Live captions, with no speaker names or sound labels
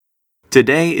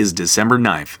Today is December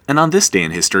 9th, and on this day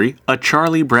in history, A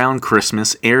Charlie Brown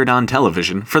Christmas aired on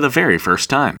television for the very first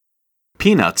time.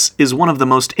 Peanuts is one of the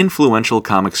most influential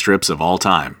comic strips of all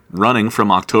time, running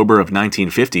from October of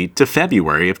 1950 to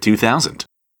February of 2000.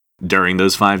 During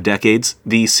those 5 decades,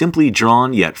 the simply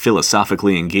drawn yet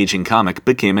philosophically engaging comic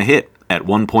became a hit, at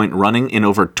one point running in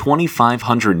over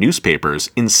 2,500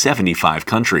 newspapers in 75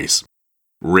 countries.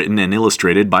 Written and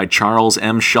illustrated by Charles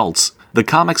M. Schulz, the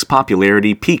comic's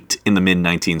popularity peaked in the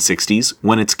mid-1960s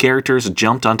when its characters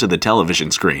jumped onto the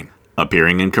television screen,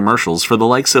 appearing in commercials for the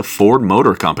likes of Ford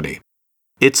Motor Company.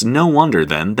 It's no wonder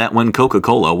then that when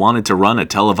Coca-Cola wanted to run a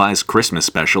televised Christmas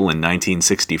special in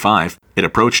 1965, it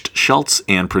approached Schulz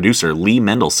and producer Lee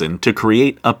Mendelson to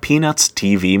create a Peanuts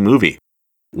TV movie.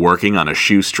 Working on a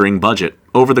shoestring budget,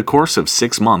 over the course of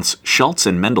 6 months, Schulz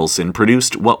and Mendelson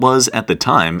produced what was, at the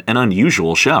time, an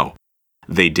unusual show.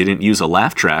 They didn't use a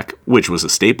laugh track, which was a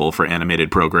staple for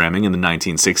animated programming in the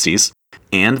 1960s,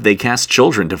 and they cast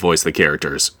children to voice the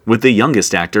characters, with the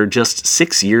youngest actor just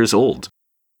 6 years old.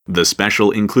 The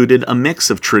special included a mix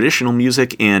of traditional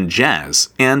music and jazz,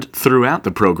 and throughout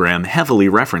the program heavily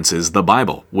references the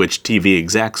Bible, which TV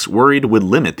execs worried would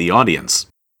limit the audience.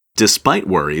 Despite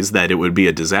worries that it would be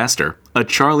a disaster, A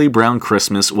Charlie Brown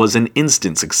Christmas was an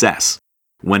instant success.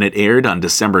 When it aired on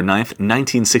December 9,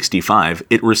 1965,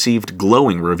 it received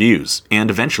glowing reviews and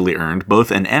eventually earned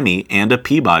both an Emmy and a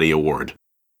Peabody Award.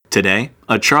 Today,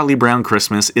 A Charlie Brown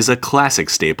Christmas is a classic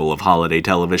staple of holiday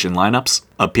television lineups,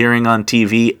 appearing on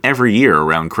TV every year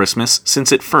around Christmas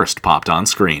since it first popped on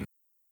screen.